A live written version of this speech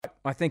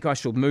I think I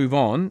shall move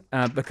on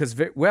because,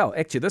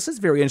 actually, this is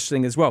very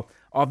interesting as well.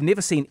 I've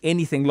never seen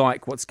anything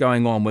like what's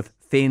going on with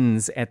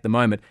FENZ at the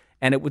moment,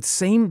 and it would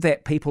seem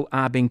that people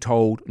are being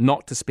told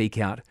not to speak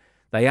out.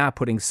 They are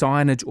putting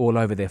signage all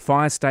over their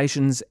fire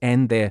stations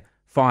and their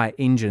fire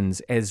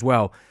engines as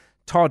well.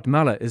 Todd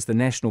Muller is the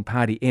National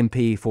Party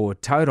MP for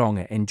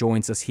Tauranga and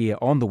joins us here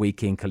on the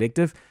Weekend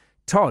Collective.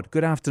 Todd,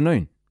 good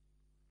afternoon.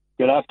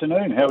 Good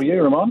afternoon. How are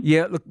you, Ramon?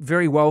 Yeah, look,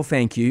 very well,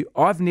 thank you.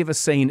 I've never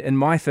seen, in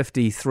my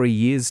 53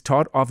 years,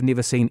 Todd, I've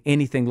never seen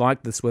anything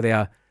like this with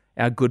our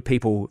good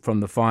people from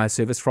the fire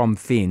service, from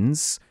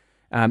FENZ.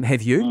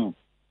 Have you?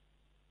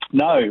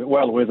 No.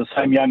 Well, we're the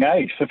same young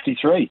age,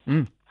 53.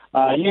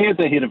 Years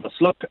ahead of us.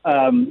 Look,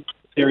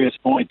 serious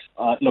point.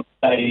 Look,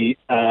 they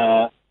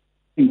are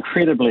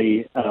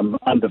incredibly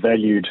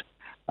undervalued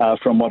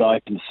from what I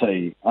can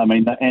see. I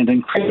mean, and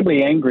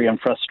incredibly angry and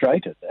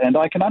frustrated. And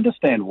I can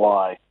understand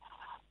why.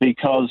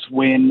 Because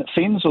when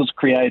FENZ was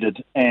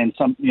created, and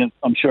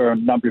I'm sure a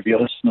number of your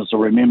listeners will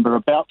remember,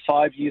 about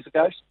 5 years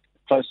ago,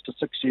 close to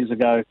 6 years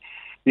ago,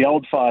 the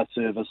old fire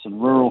service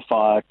and rural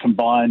fire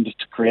combined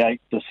to create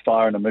this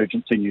Fire and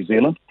Emergency New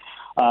Zealand.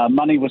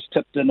 Money was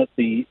tipped in at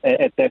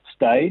that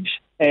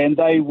stage, and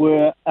they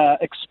were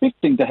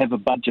expecting to have a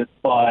budget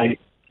by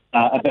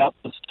about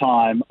this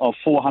time of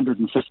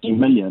 $450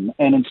 million,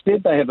 and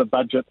instead they have a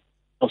budget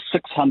of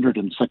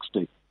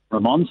 $660,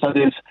 Ramon. So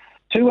there's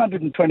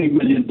 $220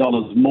 million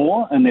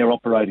more in their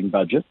operating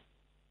budget.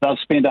 They'll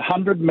spend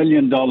 $100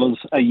 million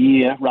a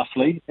year,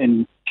 roughly,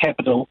 in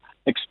capital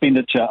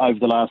expenditure over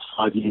the last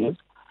 5 years.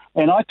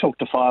 And I talk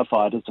to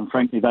firefighters, and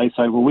frankly, they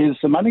say, well, where's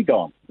the money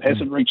gone? It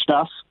hasn't reached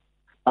us,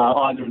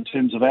 either in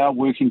terms of our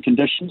working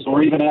conditions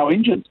or even our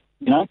engines.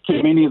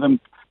 Too many of them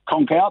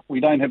conk out. We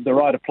don't have the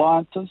right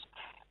appliances.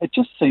 It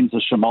just seems a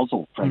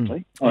schmozzle,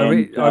 frankly. I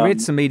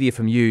read some media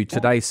from you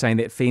today saying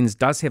that FENZ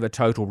does have a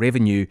total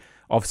revenue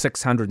of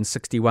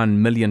 $661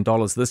 million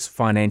this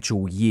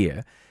financial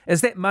year.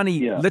 Is that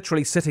money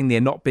literally sitting there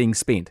not being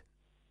spent?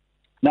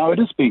 No, it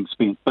is being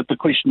spent, but the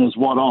question is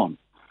what on?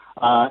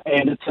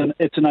 And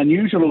it's an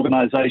unusual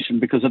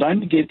organisation because it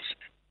only gets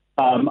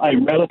a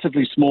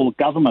relatively small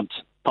government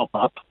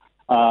top-up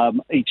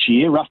each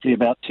year, roughly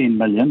about $10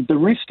 million. The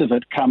rest of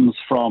it comes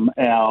from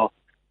our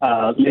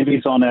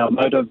levies on our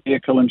motor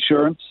vehicle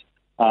insurance.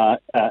 Our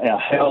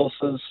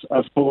houses,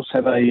 of course,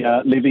 have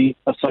a levy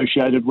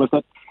associated with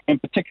it, and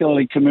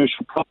particularly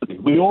commercial property.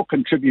 We all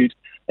contribute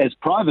as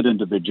private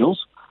individuals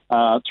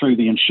through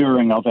the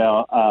insuring of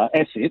our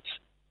assets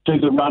to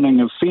the running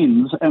of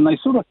FENZ, and they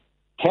sort of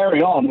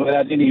carry on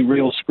without any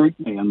real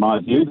scrutiny, in my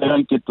view. They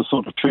don't get the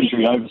sort of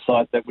treasury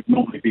oversight that would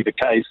normally be the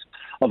case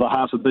of a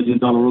 $500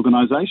 million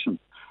organisation.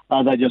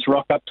 They just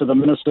rock up to the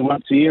minister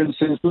once a year and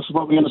says, this is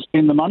what we're going to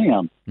spend the money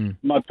on.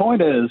 My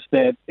point is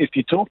that if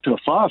you talk to a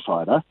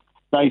firefighter,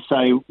 they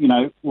say,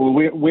 well,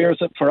 where is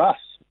it for us?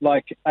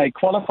 Like a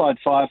qualified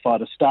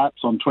firefighter starts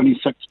on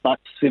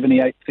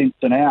 $26.78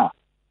 an hour.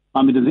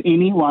 I mean, does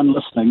anyone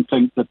listening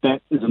think that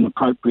that is an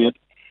appropriate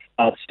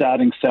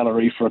starting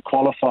salary for a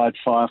qualified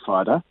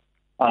firefighter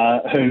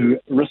who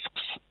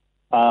risks,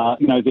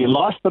 their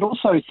life, but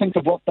also think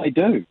of what they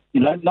do?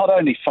 Not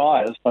only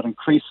fires, but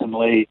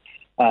increasingly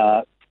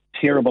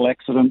terrible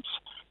accidents,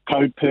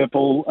 code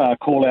purple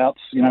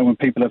call-outs, when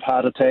people have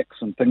heart attacks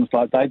and things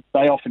like that.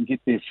 They often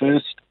get there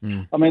first.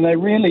 I mean, they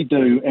really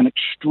do an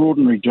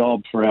extraordinary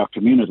job for our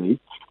community,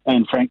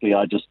 and frankly,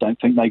 I just don't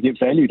think they get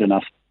valued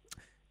enough.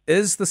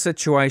 Is the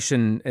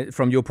situation,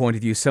 from your point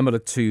of view, similar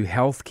to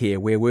healthcare,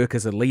 where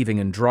workers are leaving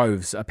in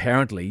droves,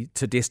 apparently,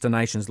 to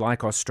destinations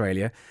like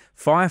Australia?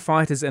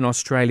 Firefighters in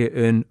Australia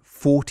earn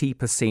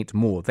 40%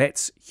 more.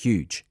 That's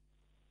huge.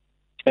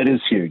 It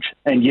is huge.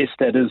 And yes,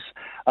 that is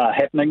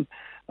happening.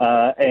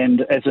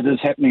 And as it is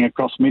happening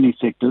across many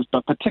sectors,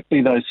 but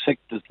particularly those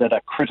sectors that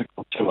are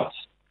critical to us.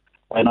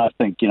 And I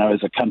think,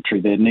 as a country,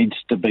 there needs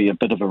to be a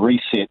bit of a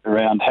reset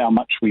around how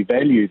much we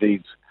value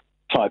these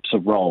types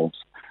of roles.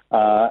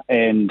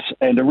 And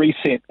a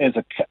reset as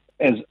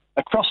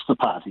across the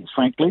parties,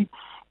 frankly,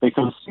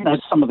 because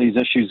some of these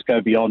issues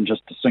go beyond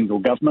just a single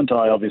government.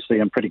 I obviously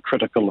am pretty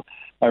critical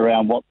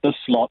around what this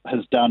lot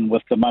has done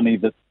with the money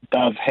that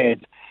Dove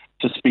had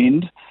to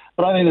spend,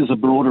 but I think there's a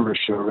broader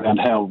issue around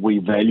how we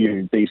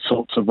value these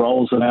sorts of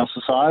roles in our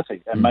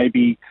society, and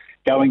maybe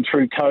going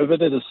through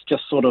COVID, it has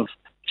just sort of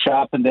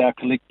sharpened our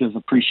collective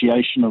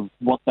appreciation of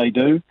what they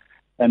do,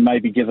 and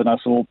maybe given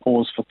us all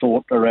pause for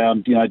thought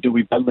around, do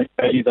we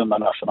value them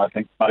enough? And I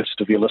think most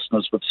of your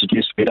listeners would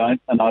suggest we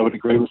don't, and I would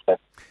agree with that.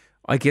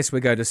 I guess we're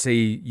going to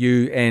see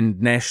you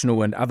and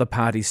National and other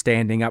parties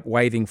standing up,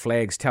 waving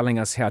flags, telling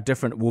us how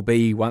different it will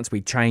be once we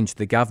change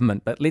the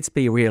government. But let's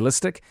be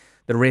realistic.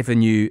 The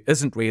revenue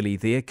isn't really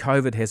there.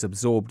 COVID has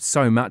absorbed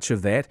so much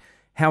of that.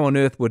 How on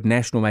earth would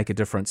National make a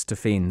difference to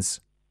FENZ?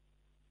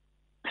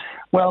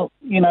 Well,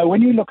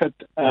 when you look at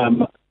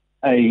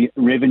a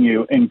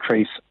revenue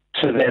increase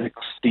to that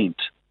extent,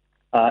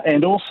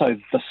 and also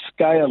the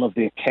scale of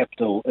their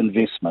capital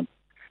investment,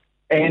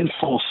 and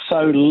for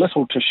so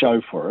little to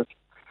show for it,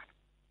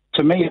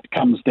 to me, it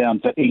comes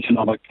down to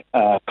economic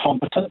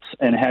competence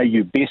and how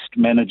you best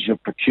manage your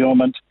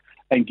procurement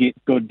and get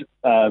good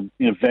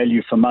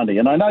value for money.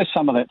 And I know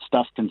some of that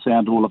stuff can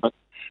sound all a bit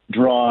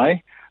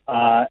dry,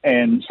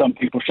 and some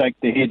people shake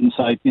their head and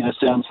say,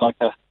 sounds like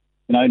a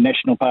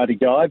National Party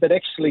guy, but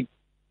actually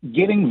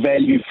getting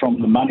value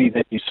from the money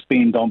that you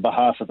spend on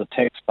behalf of the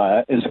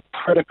taxpayer is a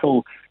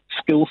critical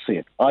skill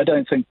set. I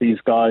don't think these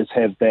guys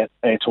have that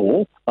at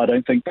all. I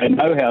don't think they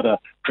know how to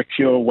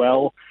procure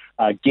well,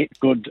 get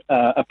good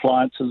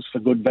appliances for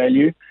good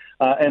value.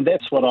 And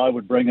that's what I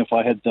would bring if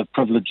I had the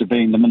privilege of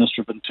being the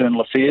Minister of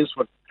Internal Affairs,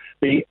 would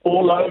be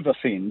all over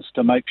FENZ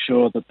to make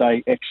sure that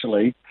they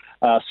actually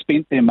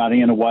spent their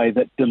money in a way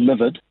that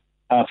delivered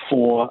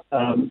for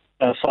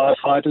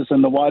firefighters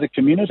in the wider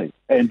community.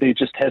 And there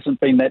just hasn't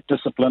been that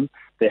discipline.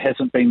 There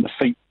hasn't been the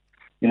feet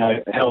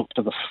held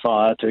to the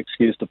fire, to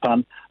excuse the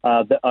pun,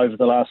 over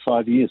the last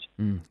 5 years.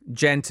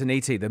 Jan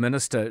Tineiti, the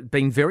Minister,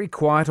 been very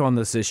quiet on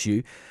this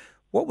issue.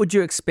 What would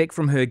you expect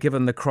from her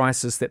given the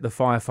crisis that the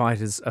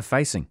firefighters are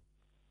facing?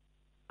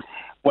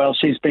 Well,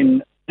 she's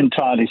been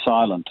entirely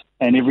silent.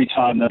 And every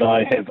time that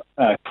I have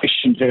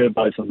questioned her,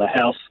 both in the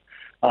House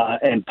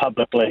and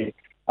publicly,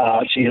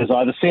 she has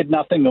either said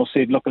nothing or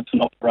said, look, it's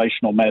an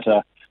operational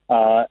matter.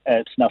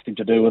 It's nothing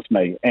to do with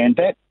me. And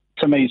that,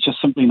 to me, is just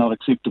simply not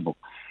acceptable.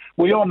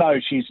 We all know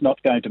she's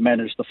not going to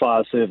manage the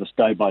fire service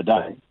day by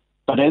day.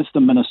 But as the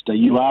Minister,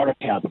 you are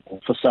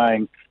accountable for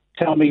saying,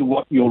 tell me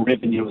what your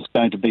revenue is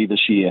going to be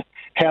this year.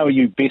 How are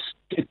you best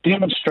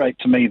demonstrate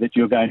to me that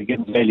you're going to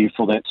get value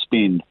for that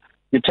spend?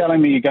 You're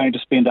telling me you're going to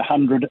spend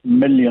 $100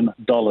 million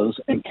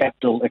in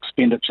capital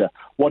expenditure.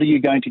 What are you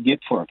going to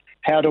get for it?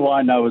 How do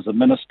I know as a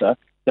minister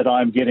that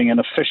I'm getting an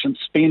efficient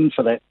spend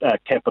for that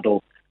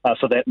capital,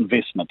 for that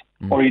investment?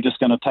 Or are you just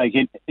going to take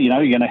it, you're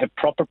going to have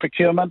proper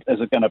procurement? Is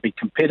it going to be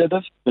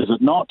competitive? Is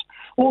it not?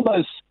 All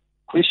those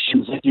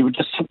questions that you would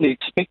just simply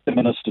expect the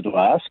minister to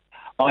ask.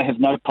 I have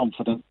no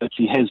confidence that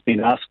she has been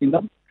asking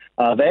them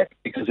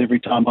because every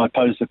time I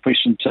pose the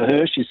question to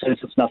her, she says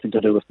it's nothing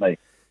to do with me.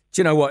 Do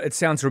you know what? It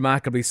sounds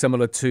remarkably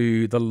similar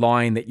to the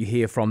line that you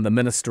hear from the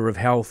Minister of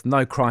Health.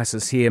 No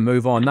crisis here,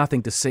 move on,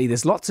 nothing to see.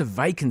 There's lots of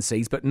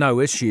vacancies, but no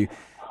issue.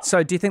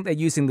 So do you think they're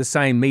using the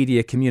same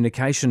media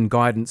communication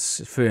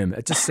guidance firm?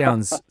 It just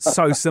sounds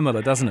so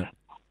similar, doesn't it?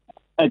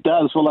 It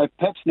does. Well, they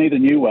perhaps need a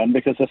new one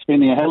because they're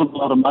spending a hell of a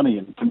lot of money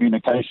in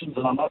communications,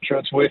 and I'm not sure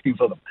it's working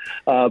for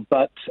them.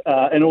 But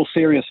in all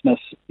seriousness,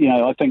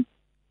 I think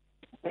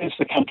as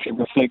the country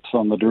reflects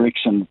on the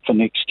direction for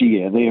next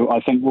year, there I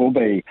think will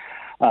be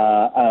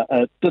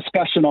a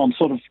discussion on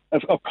sort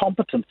of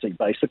competency,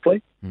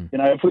 basically.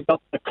 If we've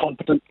got the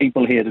competent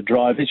people here to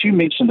drive, as you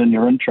mentioned in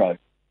your intro,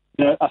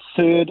 a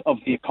third of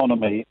the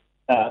economy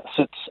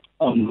sits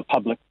on the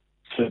public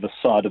service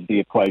side of the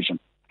equation.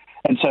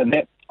 And so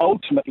that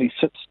ultimately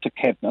sits to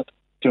Cabinet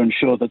to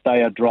ensure that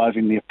they are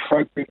driving the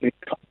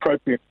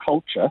appropriate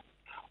culture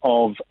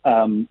of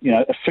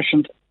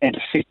efficient and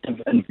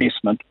effective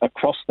investment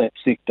across that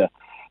sector.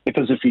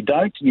 Because if you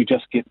don't, you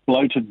just get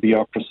bloated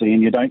bureaucracy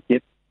and you don't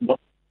get what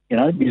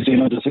New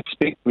Zealanders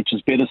expect, which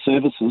is better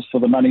services for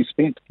the money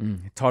spent.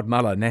 Todd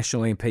Muller,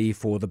 National MP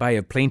for the Bay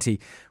of Plenty,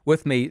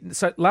 with me.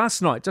 So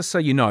last night, just so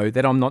you know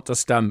that I'm not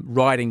just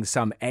riding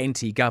some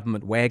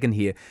anti-government wagon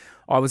here,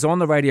 I was on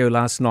the radio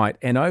last night,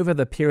 and over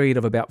the period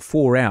of about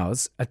 4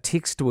 hours, a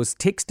text was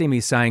texting me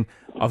saying,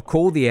 I've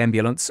called the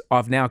ambulance.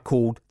 I've now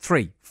called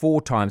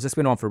 4 times. This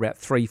went on for about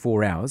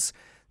 3-4 hours.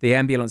 The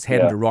ambulance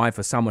hadn't arrived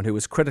for someone who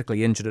was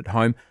critically injured at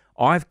home.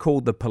 I've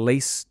called the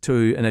police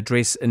to an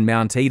address in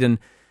Mount Eden.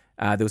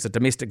 There was a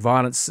domestic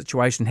violence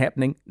situation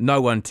happening.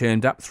 No one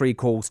turned up. 3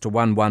 calls to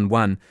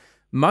 111.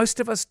 Most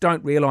of us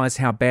don't realise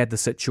how bad the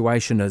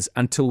situation is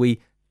until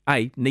we,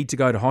 A, need to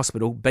go to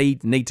hospital, B,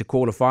 need to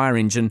call a fire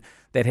engine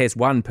that has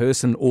one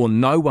person or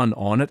no one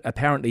on it.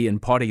 Apparently in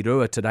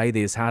Porirua today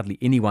there's hardly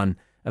anyone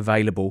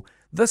available.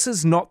 This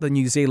is not the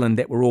New Zealand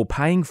that we're all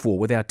paying for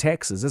with our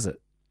taxes, is it?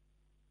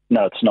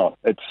 No, it's not.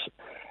 It's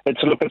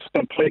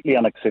completely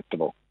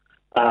unacceptable.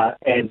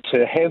 And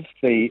to have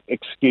the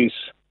excuse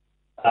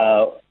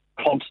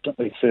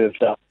constantly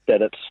served up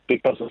that it's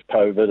because of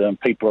COVID and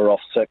people are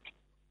off sick,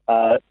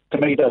 to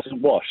me doesn't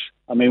wash.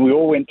 I mean, we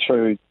all went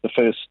through the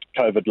first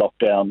COVID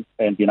lockdown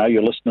and,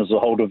 your listeners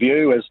will hold a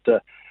view as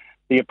to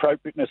the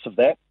appropriateness of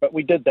that, but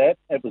we did that.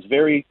 It was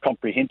very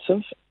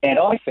comprehensive, and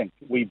I think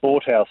we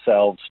bought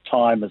ourselves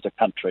time as a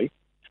country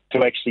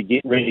to actually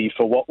get ready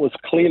for what was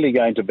clearly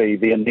going to be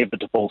the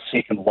inevitable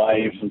second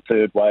wave and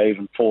third wave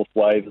and fourth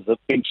wave as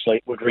eventually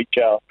it would reach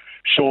our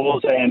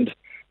shores and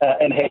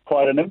have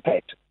quite an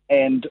impact.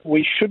 And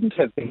we shouldn't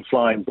have been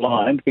flying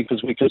blind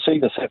because we could see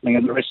this happening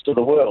in the rest of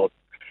the world.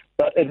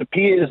 But it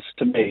appears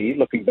to me,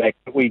 looking back,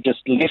 that we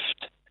just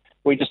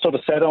sort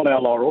of sat on our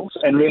laurels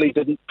and really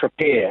didn't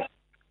prepare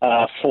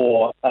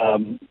for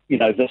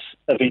this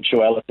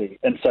eventuality.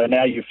 And so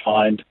now you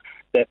find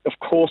that, of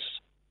course,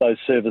 those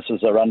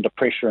services are under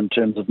pressure in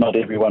terms of not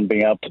everyone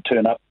being able to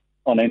turn up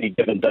on any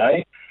given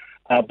day.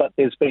 But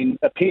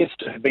appears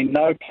to have been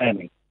no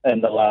planning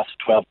in the last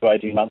 12 to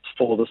 18 months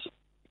for this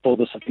for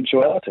this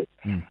eventuality.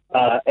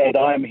 And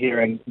I'm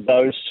hearing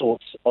those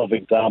sorts of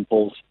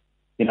examples,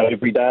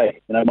 every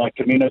day. My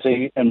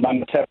community in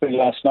Mangatapu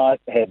last night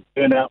had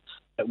burnouts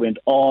that went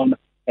on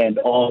and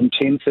on,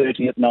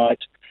 10:30 at night,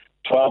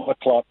 12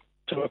 o'clock,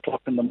 2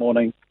 o'clock in the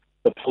morning.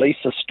 The police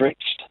are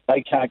stretched.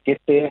 They can't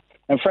get there.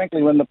 And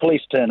frankly, when the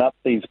police turn up,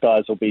 these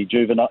guys will be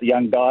juvenile,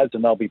 young guys,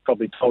 and they'll be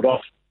probably told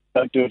off,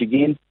 don't do it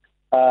again.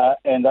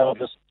 And they'll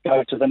just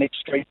go to the next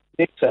street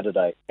next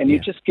Saturday. And you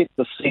just get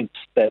the sense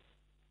that,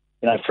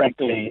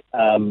 frankly,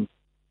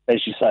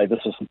 as you say, this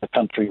isn't the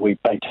country we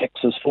pay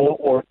taxes for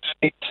or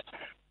expect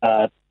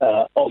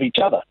of each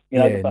other.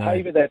 The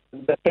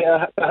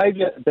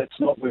behaviour that's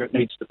not where it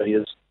needs to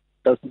be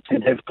doesn't seem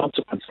to have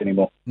consequence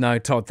anymore. No,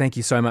 Todd, thank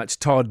you so much.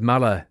 Todd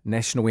Muller,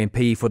 National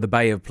MP for the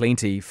Bay of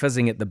Plenty,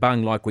 fizzing at the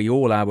bung like we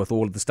all are with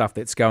all of the stuff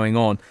that's going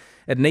on.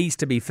 It needs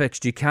to be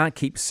fixed. You can't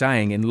keep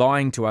saying and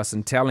lying to us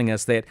and telling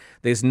us that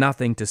there's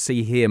nothing to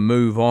see here,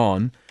 move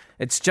on.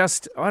 It's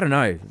just, I don't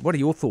know, what are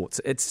your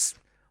thoughts?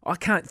 I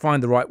can't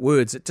find the right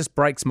words. It just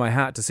breaks my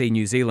heart to see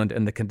New Zealand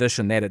in the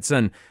condition that it's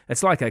in.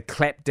 It's like a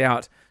clapped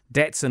out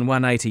Datsun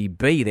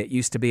 180B that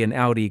used to be an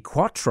Audi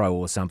Quattro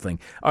or something.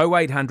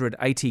 0800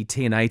 80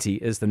 1080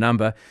 is the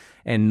number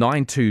and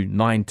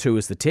 9292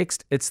 is the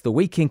text. It's the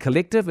Weekend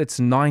Collective. It's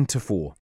 9 to 4.